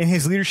done in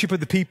his leadership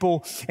of the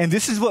people. And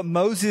this is what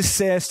Moses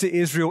says to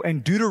Israel in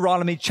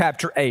Deuteronomy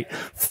chapter 8.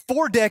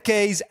 4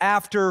 decades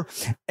after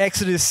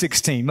Exodus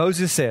 16,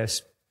 Moses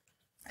says,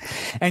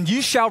 "And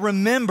you shall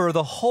remember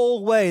the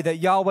whole way that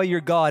Yahweh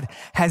your God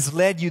has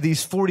led you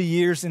these 40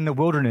 years in the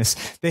wilderness,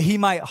 that he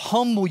might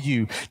humble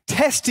you,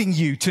 testing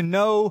you to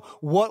know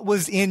what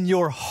was in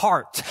your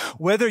heart,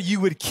 whether you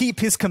would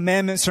keep his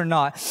commandments or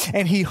not.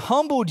 And he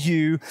humbled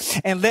you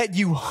and let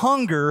you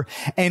hunger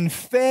and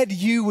fed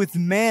you with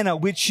manna,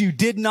 which you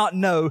did not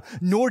know,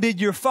 nor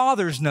did your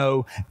fathers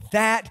know,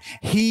 that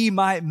he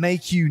might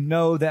make you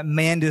know that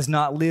man does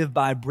not live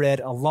by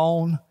bread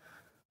alone,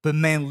 but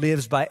man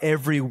lives by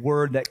every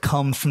word that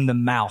comes from the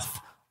mouth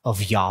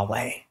of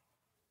Yahweh."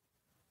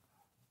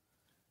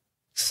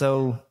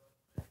 So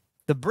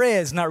the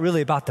bread is not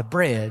really about the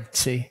bread,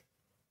 see?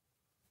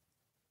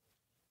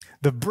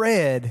 The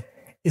bread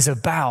is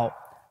about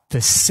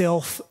the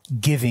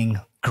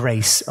self-giving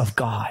grace of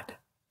God.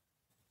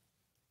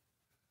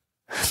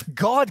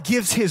 God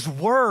gives his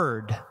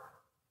word,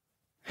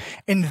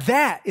 and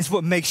that is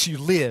what makes you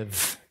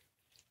live.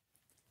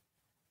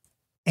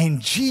 And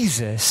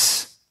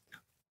Jesus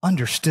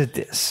understood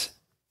this.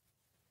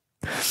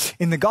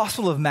 In the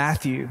Gospel of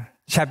Matthew,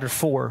 chapter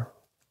 4,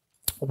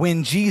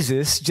 when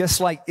Jesus, just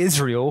like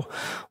Israel,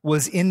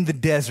 was in the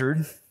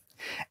desert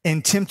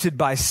and tempted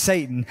by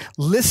Satan,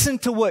 listen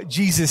to what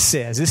Jesus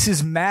says. This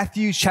is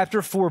Matthew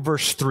chapter 4,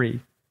 verse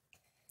 3.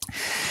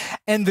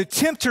 "And the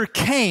tempter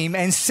came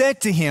and said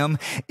to him,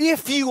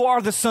 'If you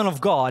are the Son of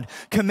God,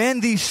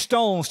 command these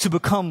stones to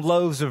become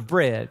loaves of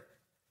bread.'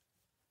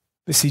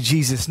 But see,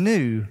 Jesus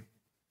knew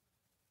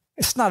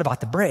it's not about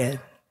the bread.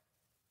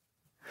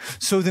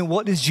 So then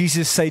what does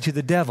Jesus say to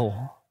the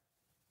devil?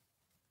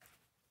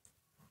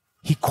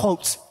 He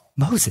quotes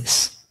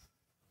Moses.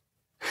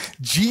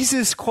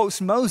 Jesus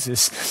quotes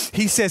Moses.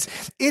 He says,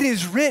 "It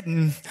is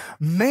written,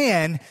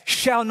 man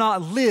shall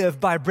not live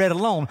by bread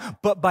alone,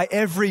 but by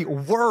every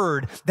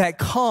word that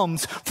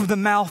comes from the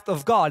mouth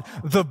of God."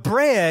 The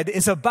bread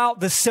is about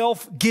the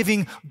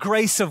self-giving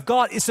grace of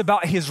God. It's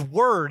about his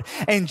word.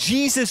 And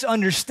Jesus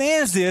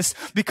understands this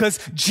because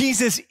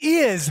Jesus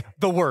is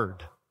the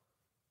word.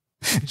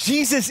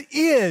 Jesus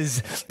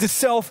is the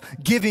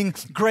self-giving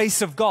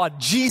grace of God.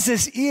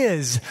 Jesus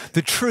is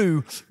the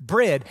true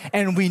bread.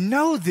 And we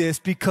know this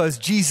because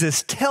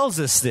Jesus tells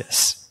us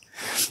this.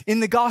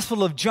 In the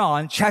Gospel of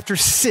John, chapter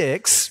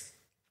 6,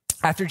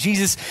 after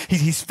Jesus,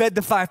 he's fed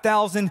the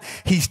 5,000,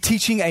 he's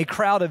teaching a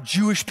crowd of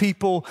Jewish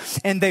people,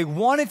 and they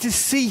wanted to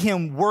see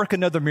him work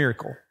another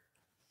miracle.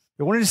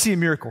 They wanted to see a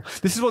miracle.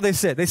 This is what they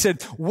said. They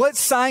said, "What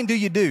sign do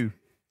you do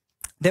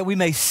that we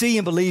may see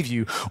and believe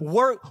you?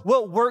 What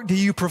work do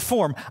you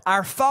perform?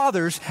 Our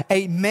fathers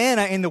ate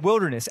manna in the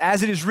wilderness.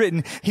 As it is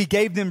written, he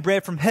gave them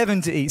bread from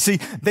heaven to eat." See,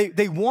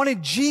 they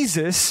wanted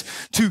Jesus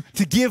to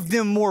give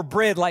them more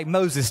bread like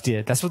Moses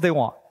did. That's what they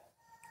want.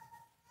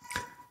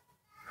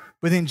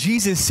 But then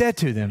Jesus said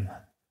to them,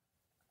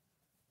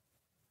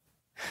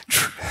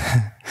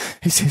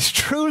 he says,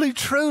 "Truly,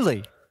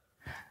 truly,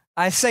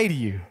 I say to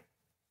you,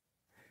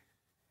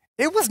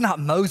 it was not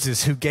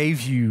Moses who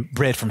gave you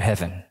bread from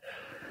heaven,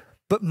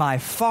 but my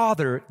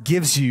Father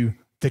gives you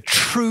the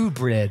true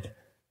bread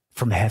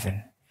from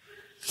heaven.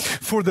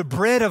 For the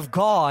bread of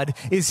God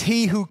is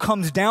he who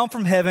comes down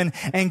from heaven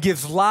and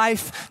gives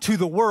life to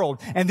the world."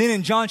 And then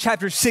in John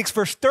chapter 6,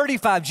 verse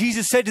 35,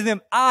 Jesus said to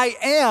them, "I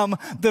am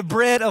the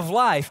bread of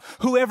life.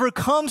 Whoever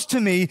comes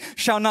to me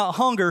shall not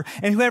hunger,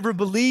 and whoever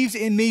believes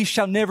in me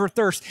shall never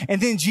thirst."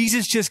 And then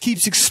Jesus just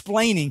keeps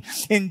explaining.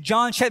 In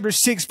John chapter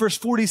 6, verse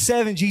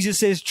 47, Jesus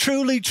says,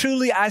 "Truly,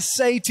 truly, I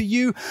say to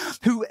you,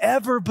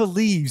 whoever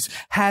believes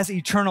has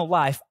eternal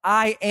life.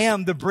 I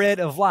am the bread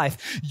of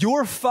life.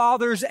 Your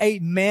fathers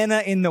ate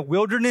manna in the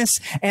wilderness,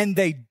 and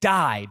they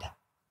died.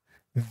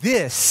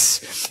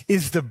 This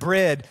is the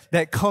bread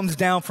that comes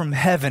down from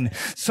heaven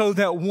so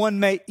that one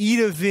may eat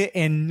of it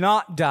and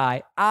not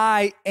die.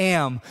 I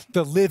am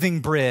the living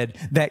bread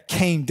that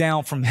came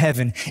down from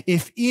heaven.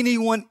 If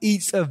anyone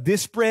eats of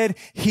this bread,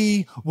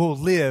 he will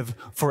live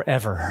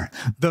forever.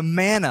 The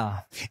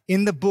manna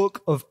in the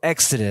book of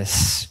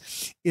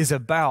Exodus is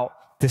about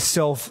the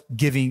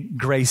self-giving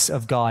grace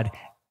of God.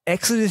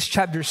 Exodus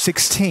chapter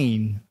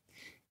 16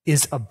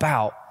 is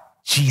about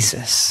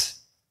Jesus.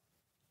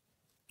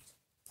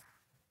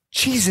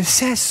 Jesus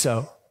says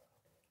so.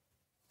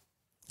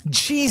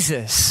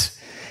 Jesus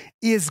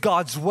is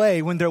God's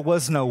way when there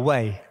was no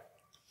way.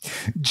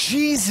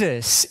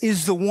 Jesus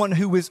is the one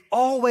who is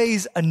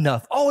always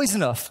enough, always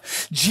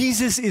enough.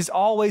 Jesus is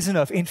always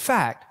enough. In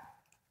fact,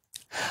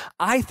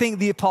 I think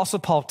the Apostle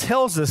Paul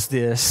tells us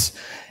this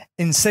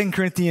in 2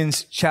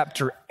 Corinthians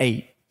chapter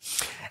 8.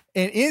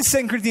 And in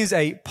 2 Corinthians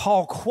 8,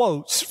 Paul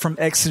quotes from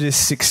Exodus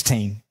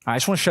 16. I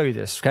just want to show you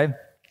this, okay?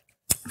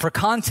 For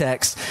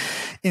context,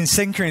 in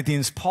 2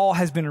 Corinthians, Paul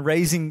has been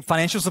raising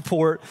financial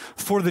support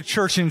for the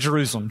church in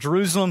Jerusalem.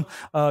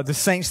 The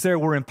saints there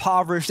were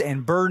impoverished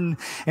and burdened.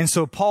 And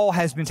so Paul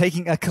has been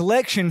taking a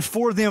collection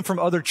for them from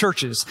other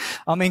churches,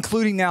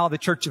 including now the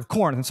church of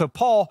Corinth. And so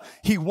Paul,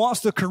 he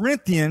wants the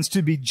Corinthians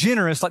to be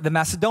generous like the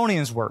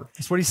Macedonians were.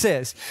 That's what he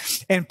says.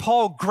 And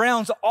Paul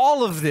grounds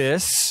all of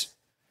this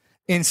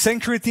in 2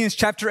 Corinthians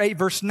chapter 8,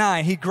 verse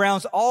 9. He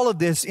grounds all of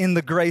this in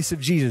the grace of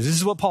Jesus. This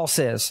is what Paul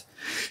says.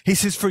 He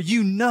says, for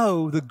you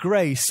know the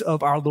grace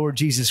of our Lord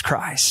Jesus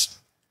Christ,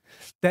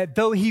 that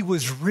though he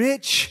was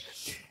rich,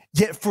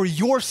 yet for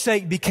your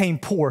sake became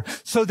poor,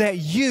 so that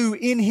you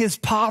in his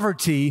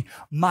poverty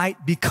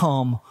might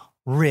become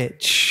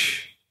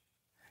rich.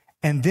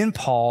 And then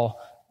Paul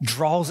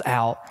draws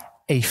out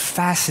a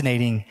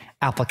fascinating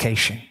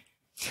application.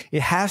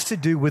 It has to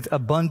do with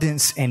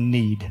abundance and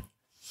need.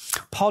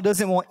 Paul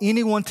doesn't want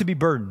anyone to be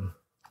burdened.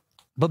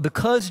 But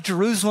because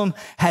Jerusalem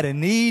had a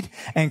need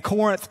and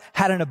Corinth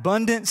had an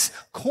abundance,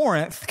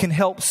 Corinth can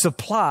help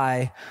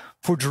supply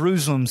for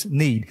Jerusalem's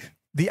need.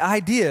 The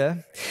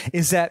idea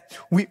is that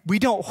we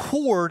don't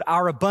hoard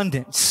our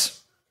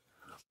abundance,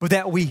 but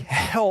that we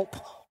help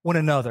one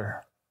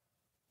another.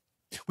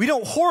 We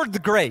don't hoard the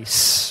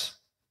grace,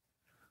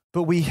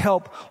 but we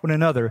help one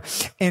another.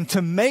 And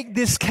to make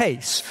this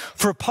case,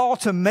 for Paul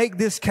to make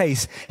this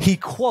case, he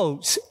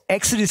quotes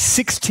Exodus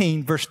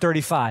 16, verse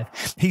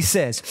 35. He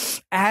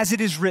says, as it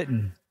is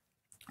written,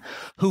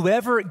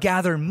 whoever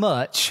gathered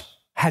much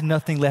had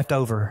nothing left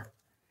over,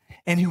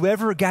 and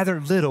whoever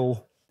gathered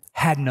little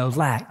had no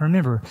lack.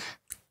 Remember,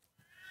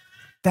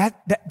 that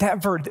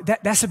verse,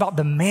 that's about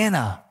the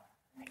manna.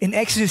 In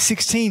Exodus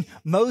 16,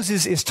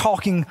 Moses is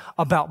talking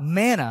about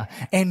manna,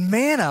 and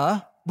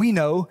manna, we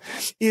know,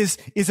 is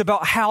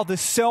about how the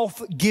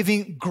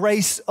self-giving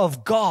grace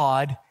of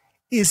God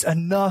is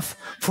enough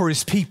for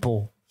his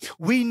people.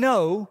 We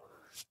know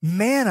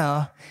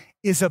manna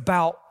is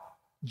about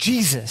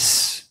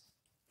Jesus.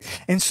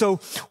 And so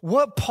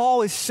what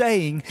Paul is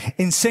saying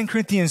in 2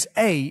 Corinthians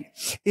 8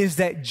 is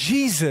that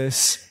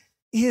Jesus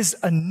is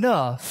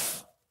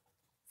enough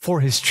for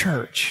his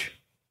church.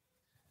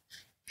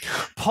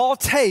 Paul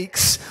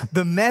takes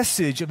the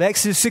message of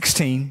Exodus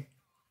 16.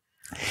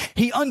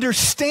 He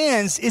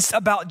understands it's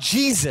about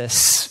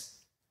Jesus.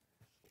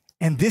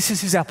 And this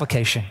is his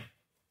application.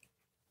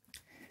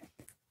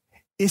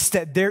 It's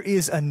that there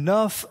is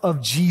enough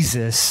of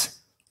Jesus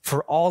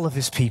for all of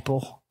his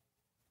people.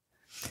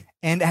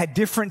 And at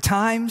different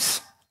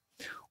times,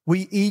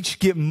 we each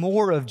get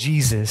more of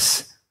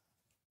Jesus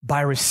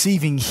by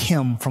receiving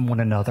him from one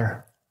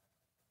another.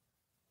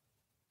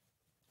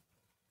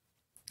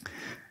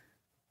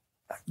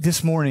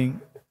 This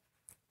morning,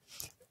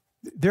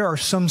 there are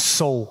some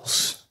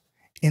souls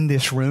in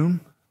this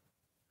room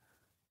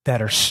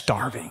that are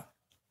starving.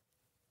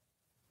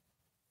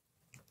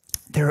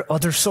 There are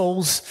other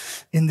souls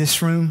in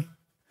this room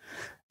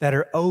that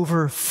are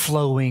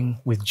overflowing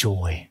with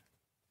joy.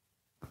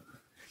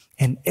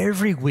 And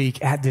every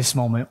week at this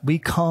moment, we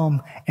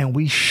come and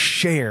we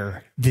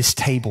share this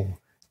table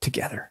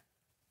together.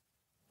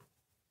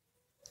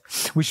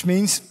 Which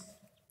means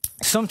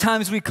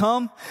sometimes we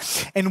come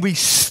and we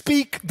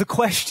speak the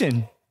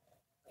question.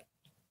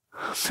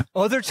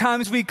 Other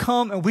times we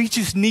come and we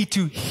just need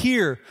to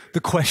hear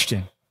the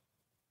question.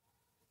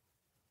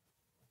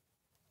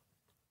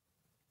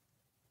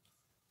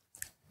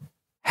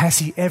 Has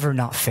he ever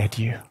not fed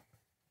you?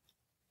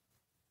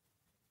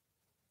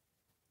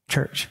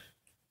 Church,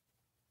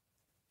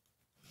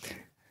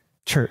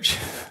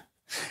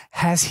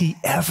 has he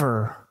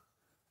ever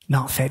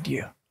not fed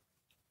you?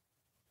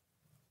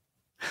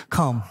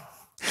 Come,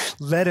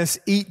 let us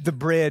eat the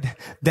bread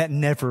that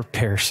never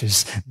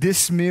perishes.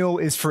 This meal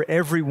is for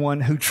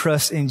everyone who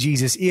trusts in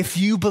Jesus. If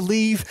you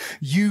believe,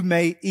 you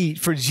may eat,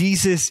 for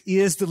Jesus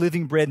is the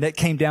living bread that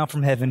came down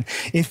from heaven.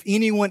 If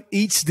anyone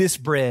eats this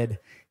bread,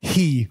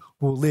 he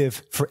will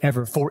live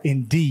forever, for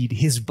indeed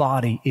his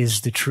body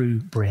is the true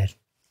bread.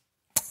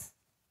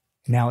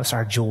 Now it's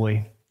our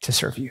joy to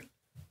serve you.